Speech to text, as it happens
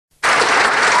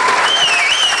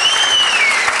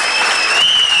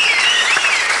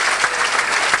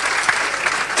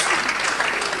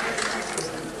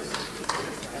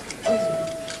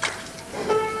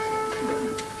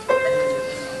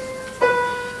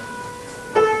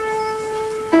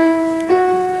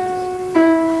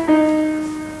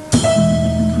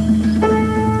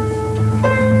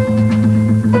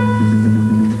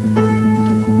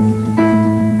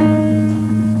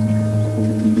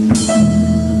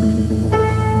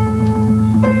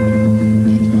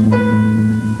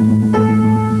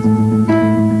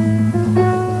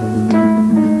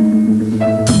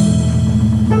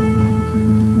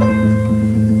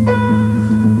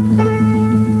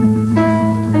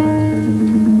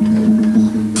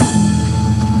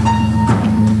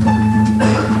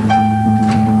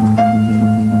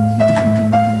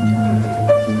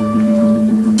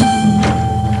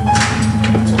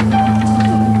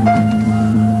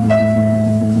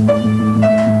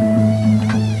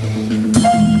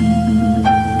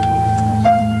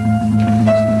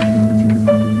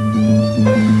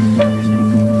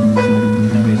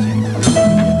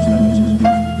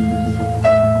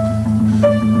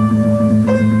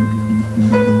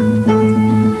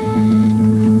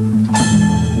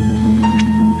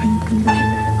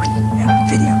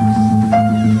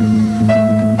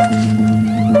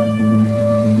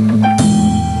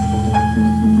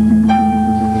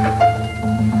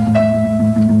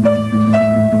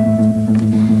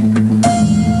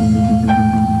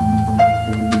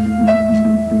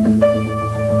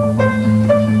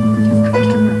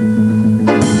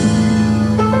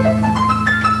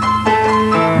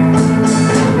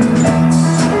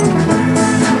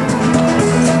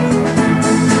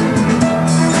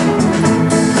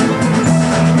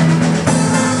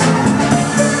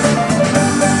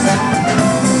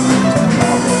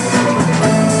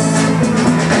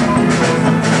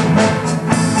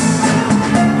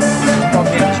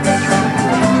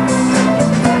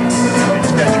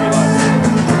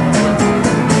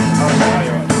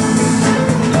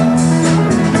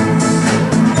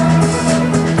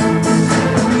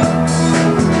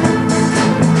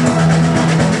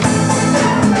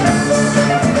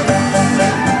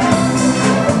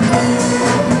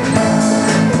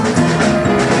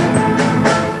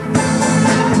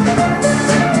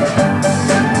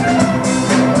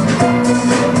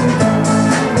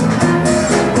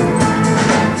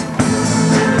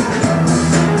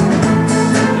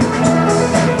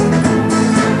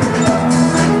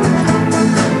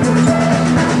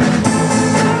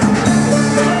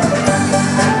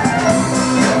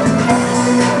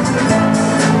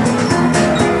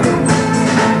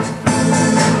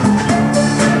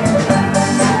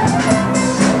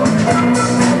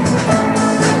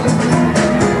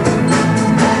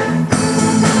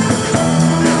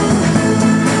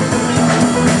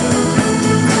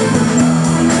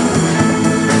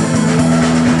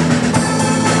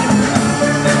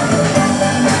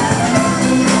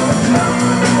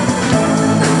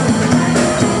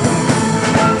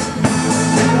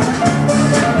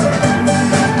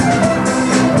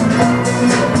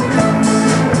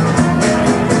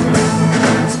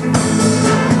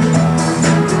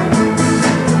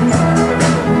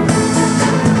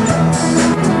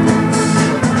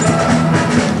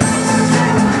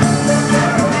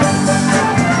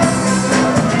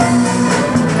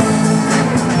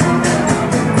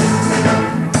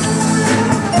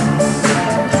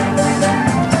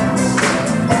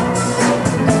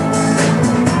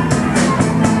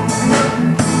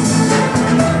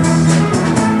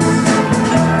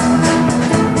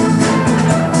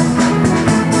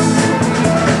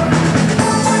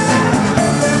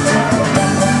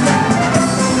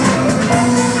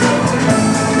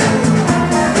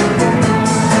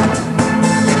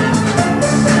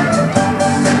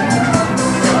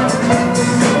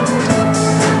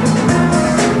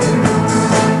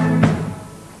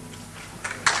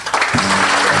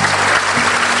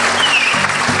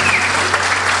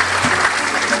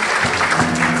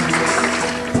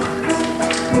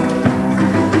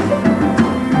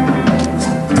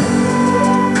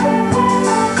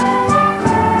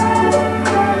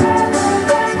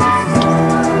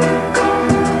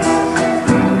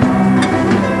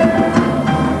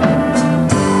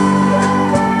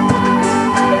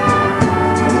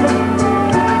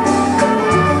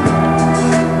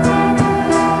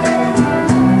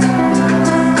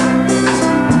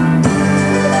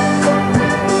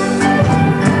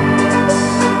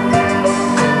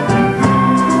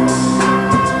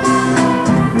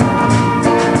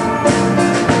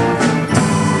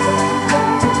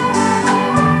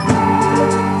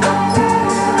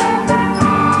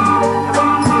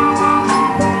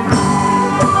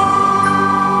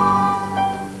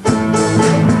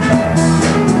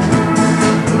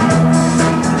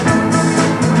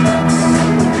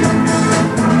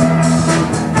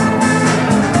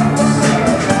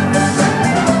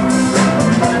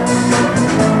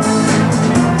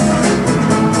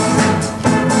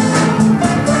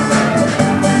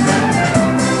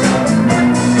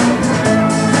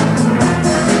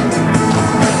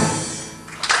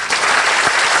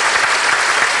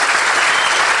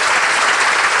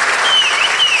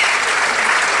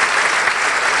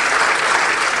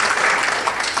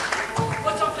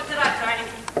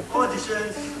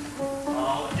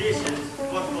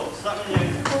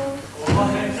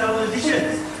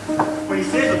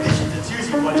says auditions, it's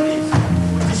usually what it is.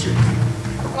 Auditions.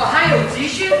 Oh, hey,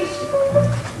 auditions?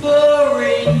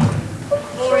 Boring.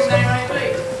 Boring they may be.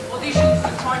 Auditions are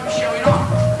the time for showing off.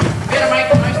 Better make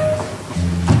the most of it.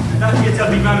 And don't forget to have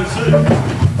big moment too.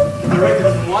 The director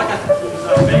doesn't like us performers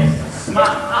over being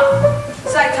smart up.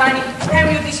 Say, Tony, how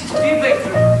many auditions have you been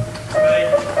through?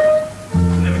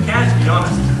 Never counted, to be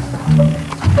honest.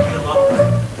 Good luck.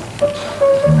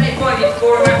 Hey, buddy, it's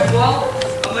boring after a while.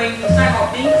 I mean, the same old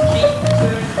thing. Kick,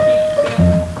 turn,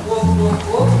 walk.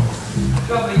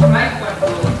 Got me great one for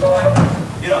all the time.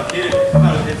 You're not kidding. I'm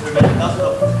going to get through a minute dust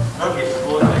off. Don't get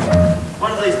bored, mate.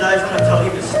 One of these days, I'm going to tell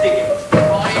him to stick it.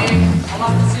 Oh, yeah. I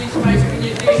love to see his face when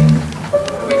you do.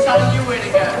 We'll be telling you where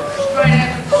to go. Straight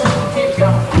out the door and keep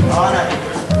going. Oh, no,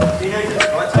 he needs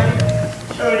it, right, Tony?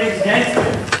 Sure, he needs a dance to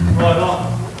it. Right on.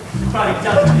 But he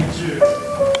doesn't need you.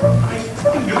 I mean, it's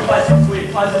a good place before you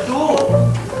close the door.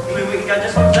 I mean, we can go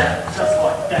just like that. Just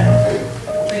like that.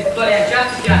 Please, bloody hell,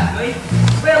 just me.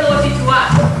 We're loyalty to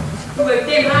us. We work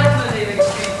damn hard to learn these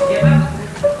experience together.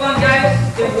 One goes,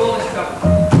 then we're all in trouble.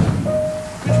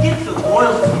 Forget the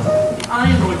loyalty. The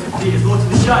only loyalty is loyalty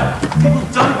to the show. People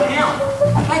don't count.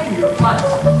 They can be replaced.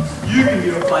 You can be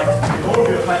replaced. We can all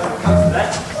be replaced when it comes to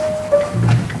that.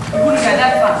 He wouldn't go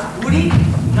that far, would he?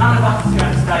 None of us is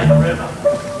going to stay forever.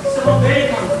 Someone better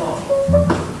comes along.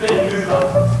 Better mover.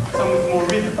 Someone with more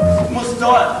rhythm, more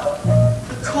style.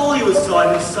 The call you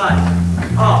aside will say,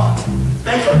 oh,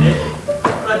 thanks for that,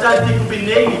 but I don't think we'll be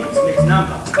needing you for next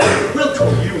number. We'll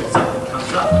call you when something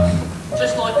comes up.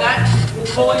 Just like that, we'll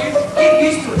call you. Get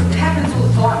used to it. It happens all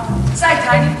the time. Say,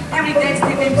 Tony, how many dance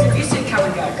team members have you seen come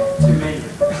and go? Too many.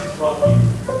 Like you.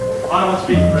 I don't want to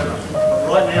be here forever. But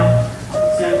right now,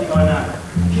 it's the only thing I know.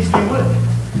 Gives me work.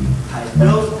 Pays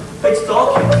bills. Beats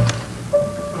dog killing.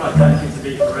 But I don't get to be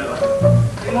here forever.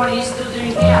 Then what are you still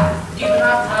doing here? Giving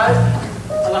up hope?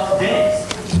 I love to dance.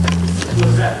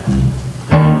 What's that?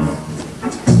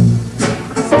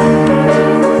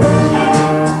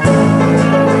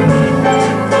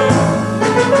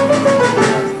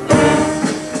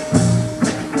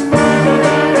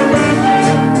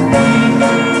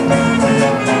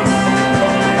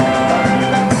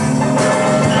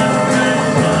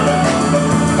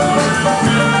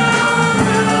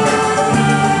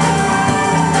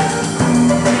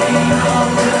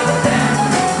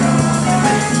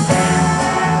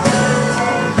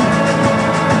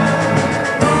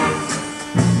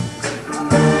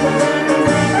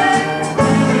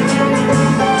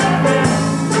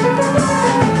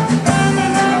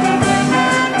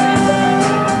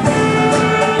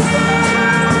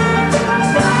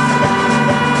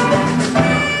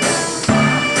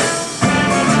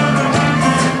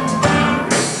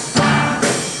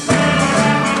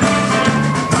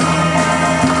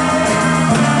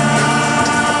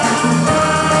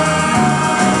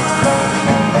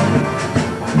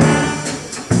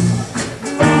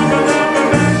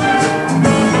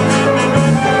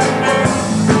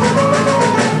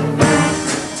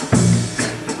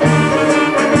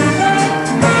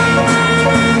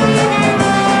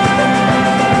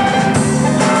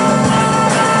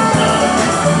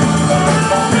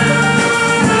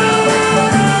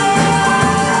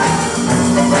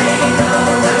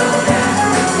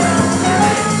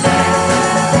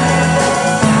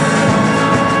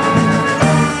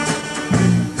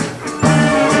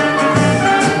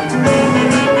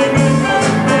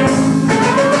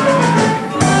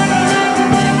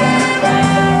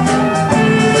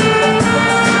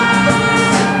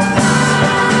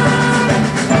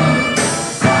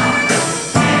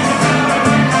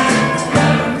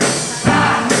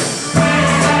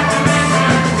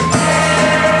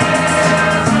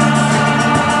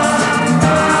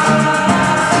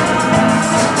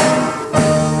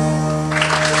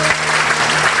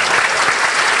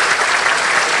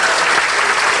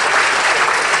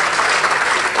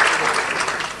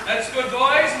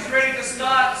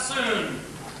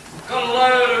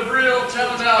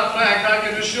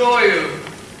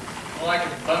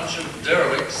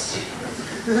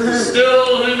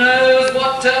 Still, who knows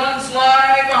what talents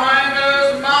lie behind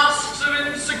those masks of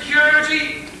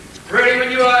insecurity? Ready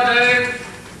when you are,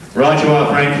 Dave. Right you are,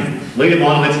 Frank. Lead him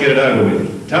on and let's get it over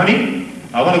with. Tony,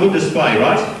 I want a good display,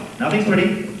 right? Nothing's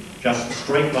pretty, just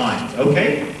straight lines,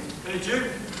 okay? Hey, Duke,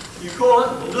 you call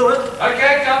it, we'll do it.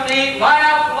 Okay, company, line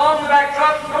up along the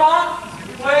backdrop. Come on,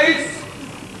 please.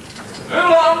 Move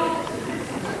along.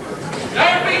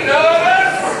 Don't be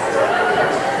nervous.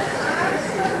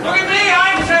 Look at me,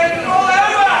 I'm taking all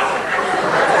over.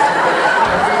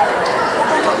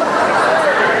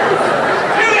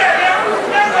 You there,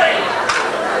 young lady.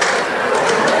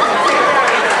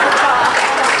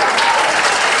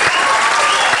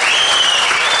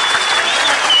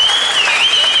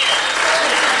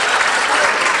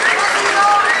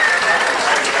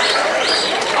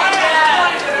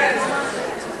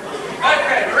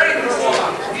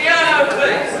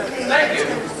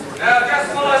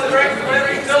 correct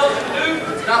whatever he tells you to do.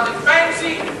 Nothing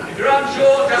fancy. If you're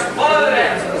unsure, just follow the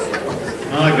dancers.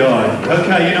 My God.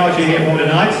 Okay, you know what you're here for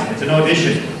tonight? It's an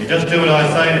audition. You just do what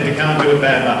I say, and if you can't do it,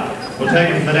 bad luck. We'll take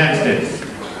it from the dance steps.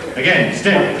 Again,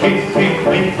 step, kick, leap,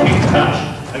 kick,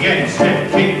 touch. Again,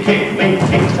 step, kick, leap,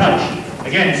 kick, touch.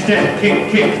 Again, step,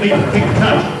 kick, leap, kick,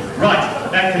 touch.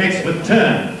 Right, that connects with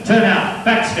turn, turn out,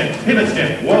 back step, pivot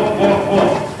step, walk, walk,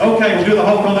 walk. Okay, we'll do the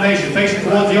whole combination, facing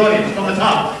towards the audience from the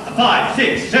top. 5,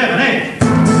 6, 7, 8.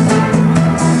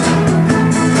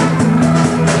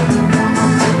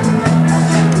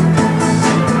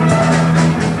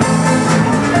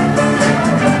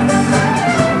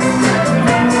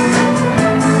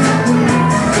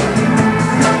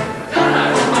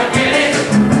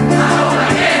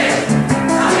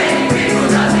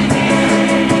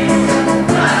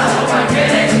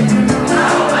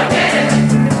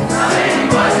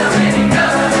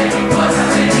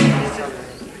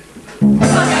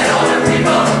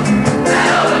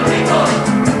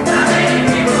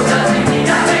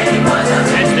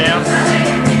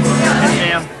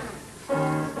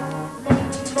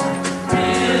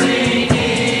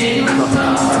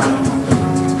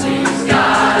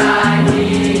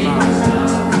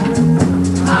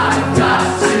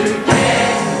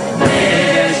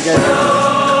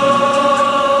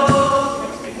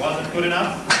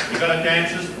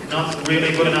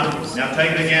 Really good enough. Now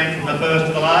take it again from the first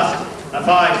to the last.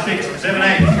 5, 6, 7,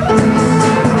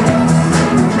 8.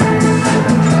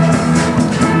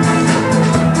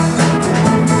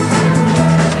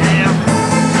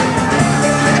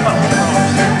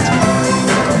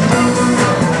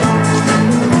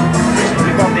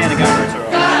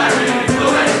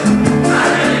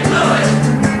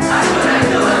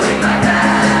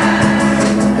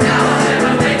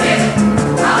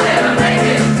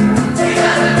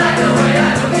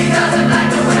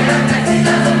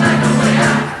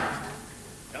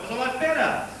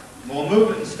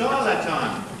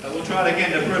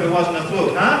 Again to prove it wasn't a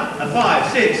fluke, huh?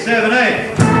 5, 6, 7,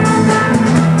 8.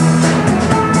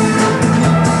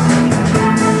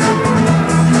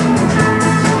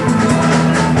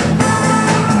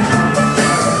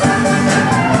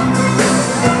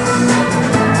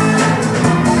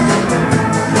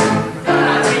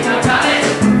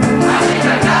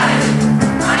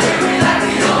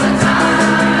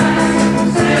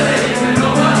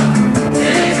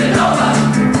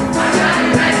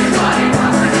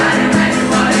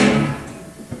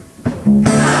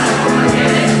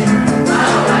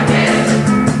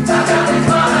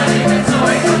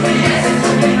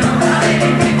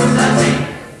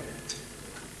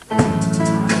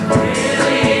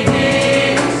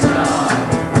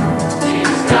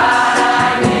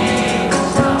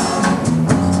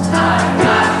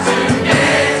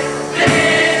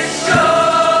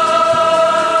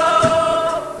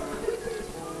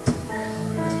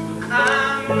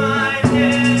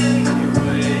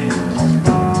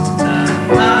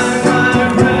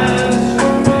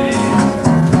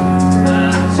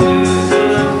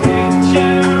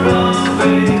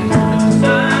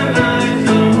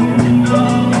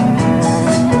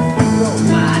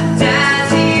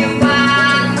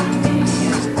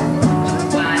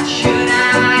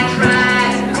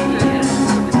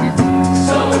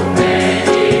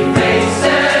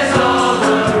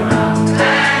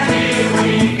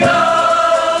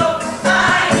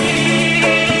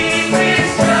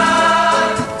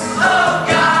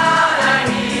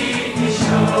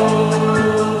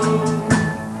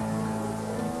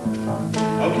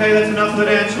 Okay, that's enough for the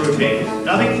dance routine.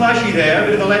 Nothing flashy there, a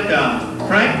bit of a letdown.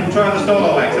 Frank, we'll try the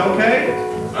solo act, okay?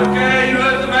 Okay, you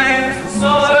heard the man for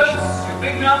solos. Your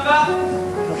big number.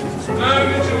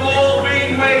 Moment you've all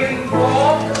been waiting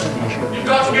for. You've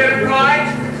got to get it right.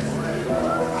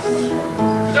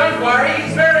 Don't worry,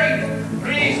 he's very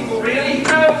reasonable, really. He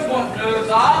knows what nerves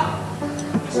are.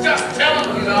 It's just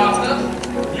talent he's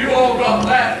after. You all got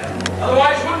that.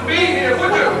 Otherwise you wouldn't be here,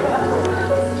 would you?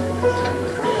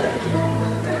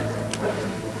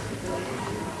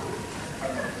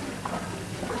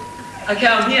 Okay,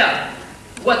 I'm here.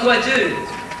 What do I do?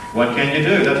 What can you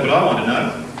do? That's what I want to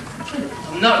know.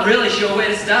 I'm not really sure where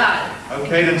to start.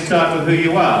 Okay, then start with who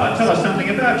you are. Tell us something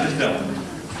about yourself.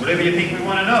 Whatever you think we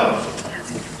want to know.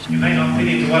 You may not fit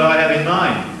into what I have in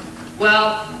mind.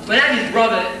 Well, my name is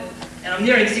Robert, and I'm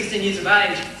nearing 16 years of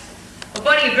age. I'm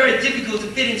finding it very difficult to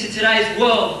fit into today's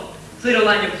world, let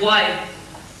alone your play.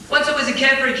 Once I was a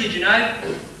Canberra kid, you know,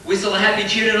 whistle a happy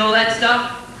tune and all that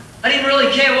stuff. I didn't really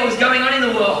care what was going on in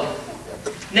the world.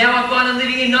 Now I find I'm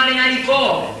living in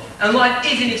 1984, and life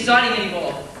isn't exciting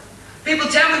anymore. People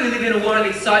tell me we live in a world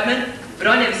of excitement, but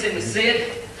I never seem to see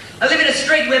it. I live in a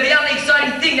street where the only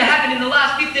exciting thing that happened in the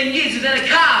last 15 years was that a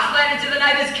car slammed into the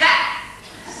neighbour's cat.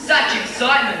 Such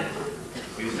excitement.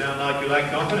 You sound like you lack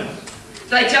confidence.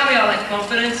 They tell me I lack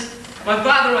confidence. My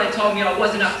father always told me I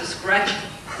wasn't up to scratch.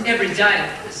 Every day,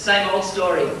 the same old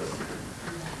story.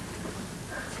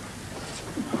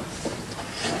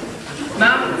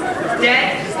 Mum,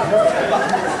 Dad,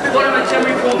 what am I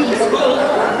telling you from school?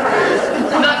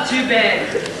 Not too bad,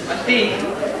 I think.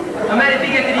 I made a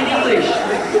big effort in English.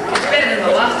 It's better than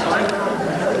the last time.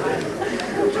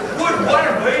 Wouldn't want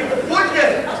to be, wouldn't you?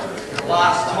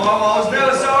 Last time I was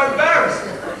never so embarrassed.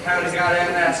 Having to go down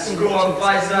to that school and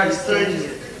face those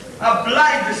teachers. A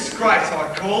bloody disgrace,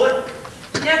 I'd call it.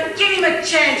 Now give him a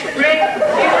chance, Fred.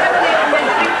 You haven't even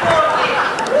been before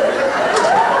yet.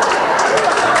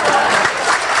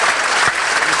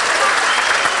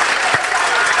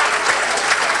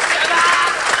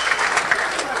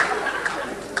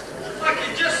 I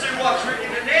can just see what's written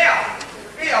in it now.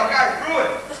 Here, I'll go through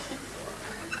it.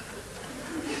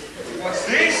 What's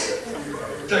this?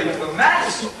 D for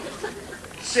maths.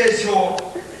 Says you're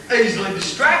easily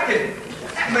distracted.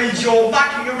 That means you're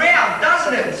mucking around,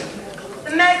 doesn't it?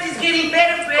 The maths is getting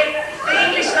better, Fred. The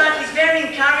English lunch is very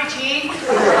encouraging.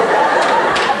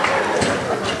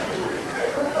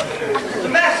 The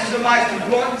maths is the most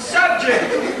important subject.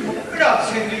 We're not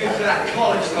sending you to that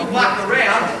college to muck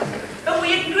around. But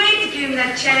we agreed to give him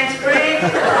that chance, Fred.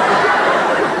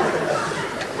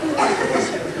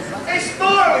 It's more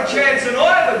of a chance than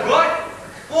I ever got.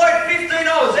 I had 15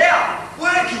 hours out,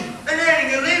 working and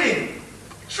earning a living.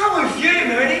 Trouble with you,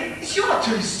 Mooney, is you're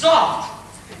too soft.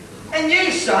 And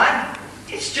you, son,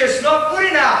 it's just not good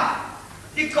enough.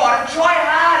 You've got to try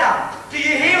harder. Do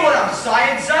you hear what I'm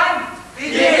saying, son?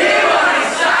 Did you hear what I'm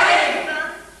saying?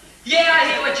 Yeah,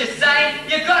 I hear what you're saying.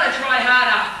 You've got to try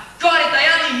harder. God, if they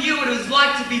only knew what it was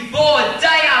like to be bored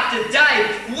day after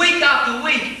day, week after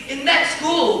week, in that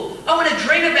school. I want to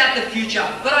dream about the future,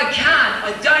 but I can't.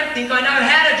 I don't think I know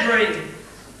how to dream.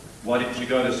 Why didn't you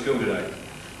go to school today?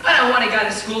 I don't want to go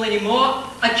to school anymore.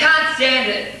 I can't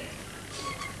stand it.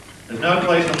 There's no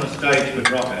place on the stage for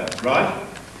dropouts, right?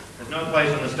 There's no place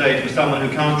on the stage for someone who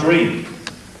can't dream.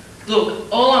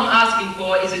 Look, all I'm asking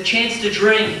for is a chance to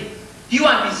dream. You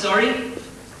won't be sorry.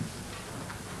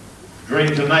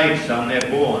 Dreams are made, son, they're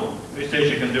born. Who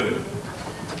says you can do it?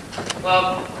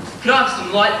 Well, could I have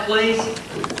some light, please?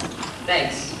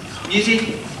 Thanks.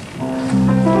 Music?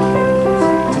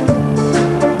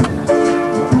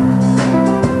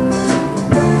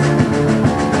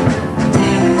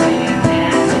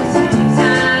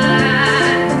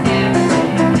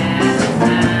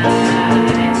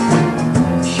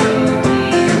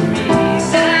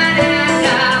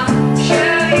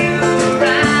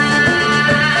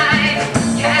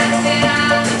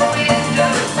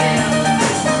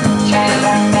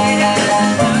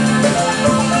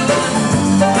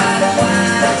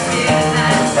 Why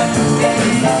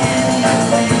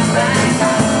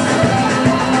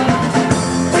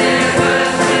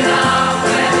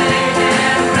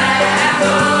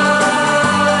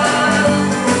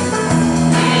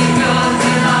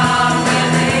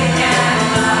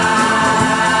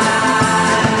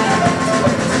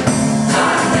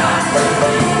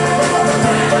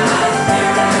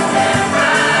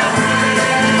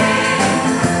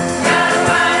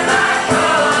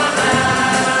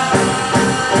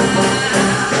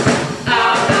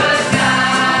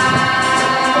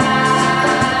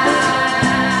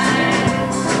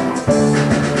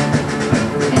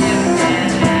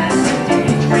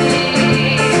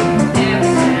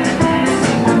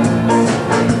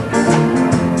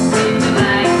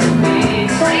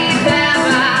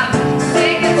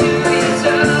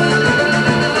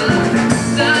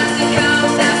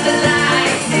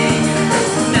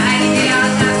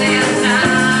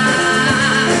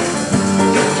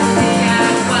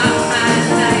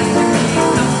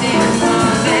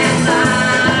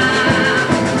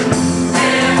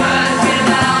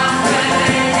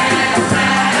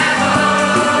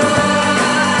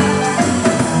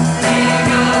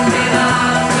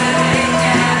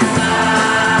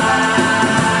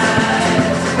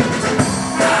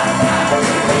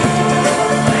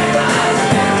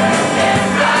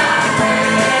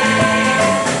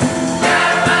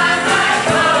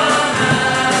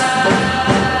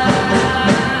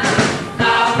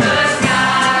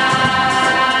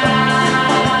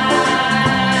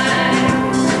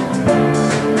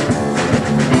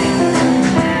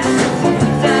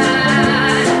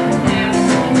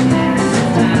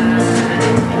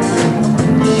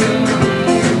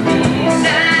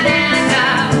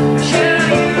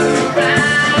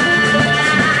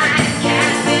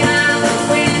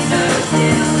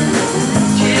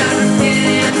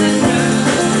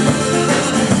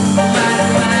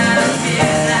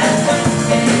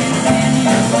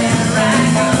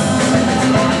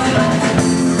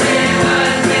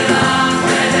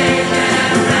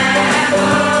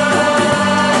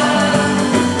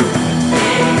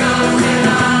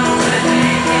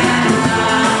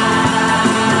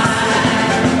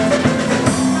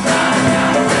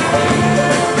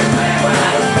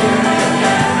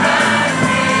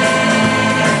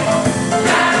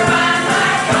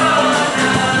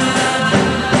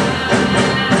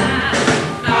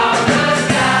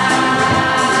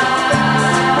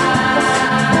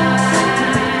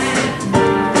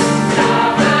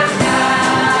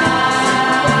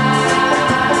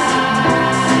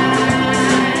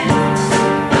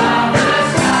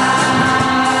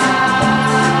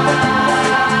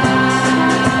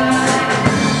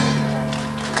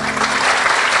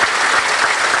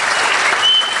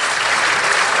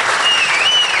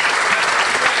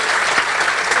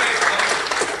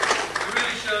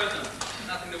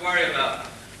worry about.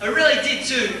 I really did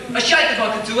too. I showed if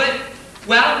I could do it.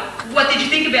 Well, what did you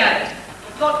think about it?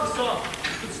 I liked the song.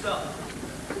 Good stuff.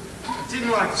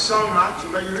 Didn't like the song much,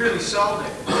 but you really sold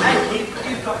it. Hey, kid,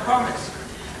 you've got promise.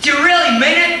 Do you really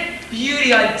mean it?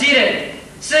 Beauty, I did it.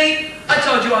 See, I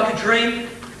told you I could dream.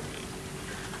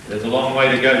 There's a long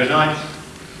way to go tonight.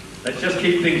 Let's just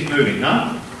keep things moving,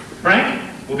 huh? Frank,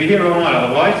 we'll be here all night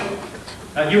otherwise.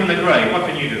 You and the Grey, what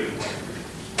can you do?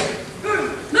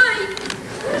 Me?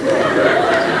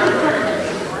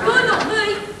 Why not me?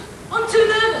 I'm too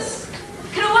nervous.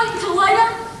 Can I wait until later?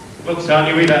 Look, son,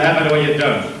 you either have it or you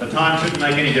don't. The time shouldn't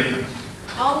make any difference.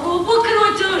 Oh, well, what can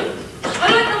I do? I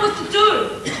don't know what to do.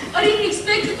 I didn't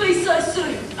expect to be so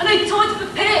soon. I need time to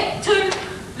prepare, too.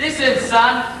 Listen,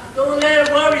 son, don't let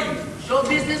it worry you. Show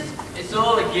business, it's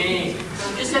all a game.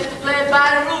 You just have to play it by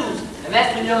the rules, and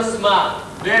that's when you're smart,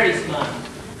 very smart.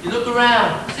 You look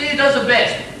around, see who does the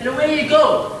best, and away you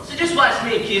go. So just watch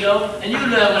me, kiddo, and you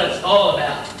learn what it's all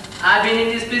about. I've been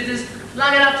in this business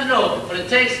long enough to know what it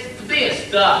takes to be a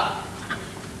star.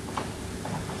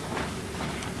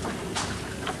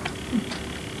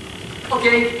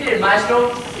 Okay, hit it,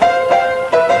 maestro.